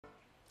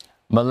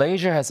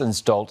Malaysia has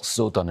installed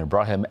Sultan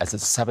Ibrahim as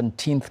its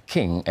 17th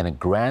king in a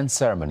grand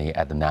ceremony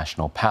at the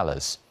National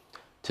Palace.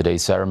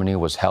 Today's ceremony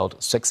was held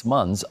 6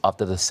 months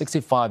after the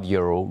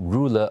 65-year-old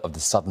ruler of the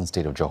southern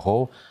state of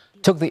Johor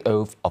took the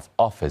oath of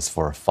office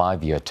for a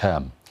 5-year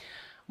term.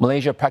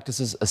 Malaysia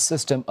practices a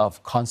system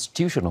of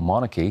constitutional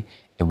monarchy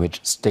in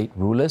which state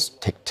rulers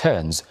take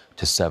turns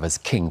to serve as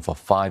king for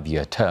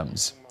 5-year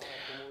terms.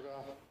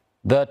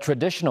 The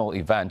traditional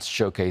event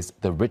showcased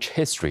the rich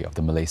history of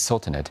the Malay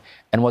Sultanate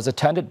and was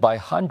attended by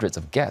hundreds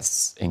of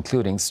guests,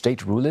 including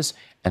state rulers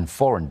and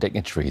foreign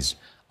dignitaries.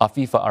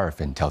 Afifah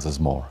Ariffin tells us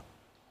more.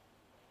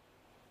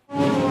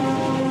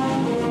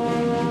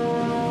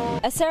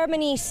 A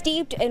ceremony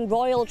steeped in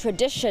royal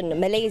tradition,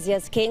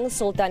 Malaysia's King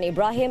Sultan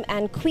Ibrahim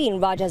and Queen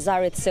Raja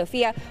Zarith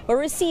Sophia were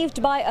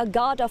received by a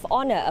guard of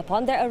honour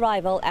upon their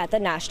arrival at the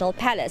National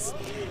Palace.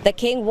 The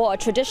king wore a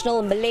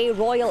traditional Malay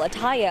royal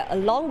attire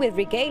along with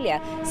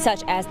regalia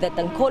such as the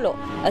tengkolok,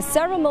 a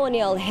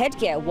ceremonial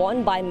headgear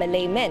worn by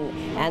Malay men,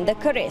 and the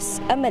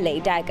keris, a Malay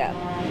dagger.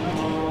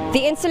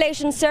 The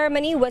installation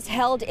ceremony was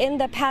held in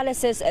the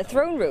palace's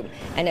throne room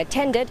and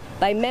attended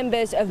by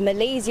members of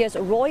Malaysia's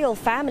royal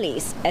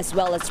families, as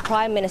well as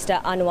Prime Minister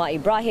Anwar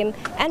Ibrahim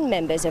and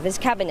members of his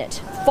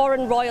cabinet.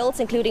 Foreign royals,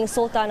 including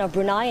Sultan of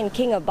Brunei and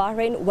King of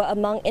Bahrain, were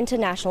among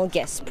international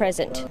guests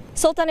present.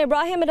 Sultan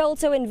Ibrahim had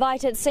also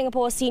invited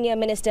Singapore Senior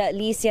Minister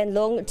Lee Hsien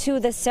Loong to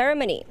the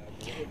ceremony.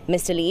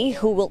 Mr. Lee,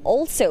 who will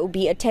also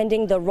be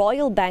attending the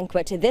royal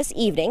banquet this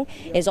evening,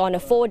 is on a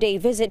 4-day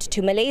visit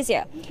to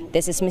Malaysia.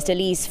 This is Mr.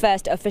 Lee's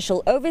first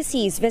official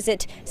overseas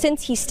visit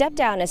since he stepped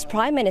down as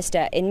Prime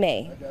Minister in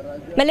May.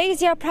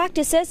 Malaysia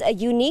practices a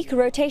unique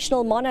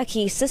rotational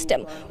monarchy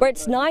system where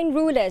its 9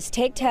 rulers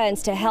take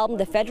turns to helm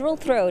the federal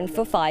throne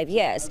for 5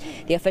 years.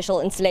 The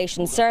official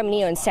installation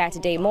ceremony on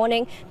Saturday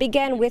morning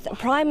began with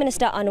Prime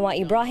Minister Anwar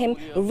Ibrahim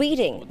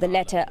reading the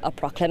letter of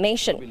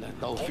proclamation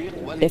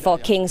before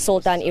King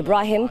Sultan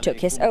Ibrahim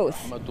took his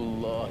oath.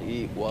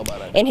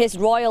 In his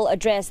royal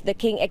address, the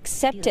king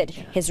accepted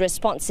his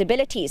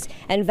responsibilities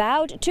and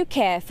vowed to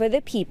care for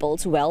the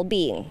people's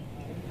well-being.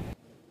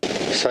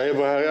 Saya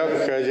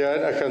berharap kerajaan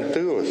akan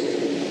terus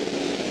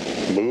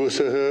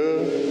berusaha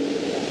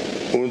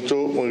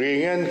untuk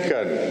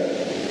meringankan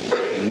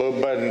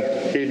beban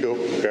hidup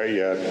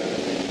rakyat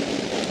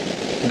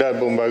dan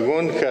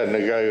membangunkan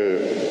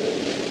negara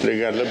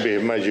dengan lebih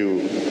maju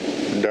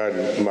dan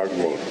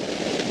makmur.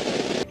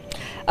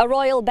 A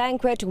royal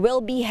banquet will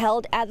be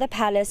held at the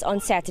palace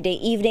on Saturday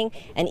evening,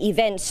 and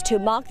events to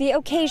mark the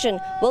occasion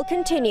will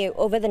continue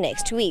over the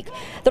next week.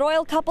 The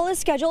royal couple is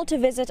scheduled to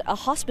visit a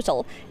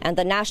hospital, and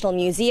the National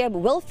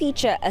Museum will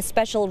feature a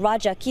special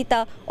Raja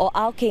Kita or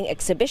Our King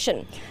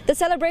exhibition. The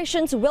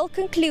celebrations will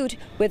conclude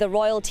with a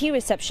royal tea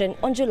reception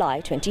on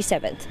July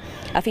 27th.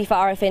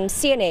 Afifah Ariffin,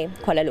 CNA,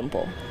 Kuala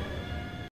Lumpur.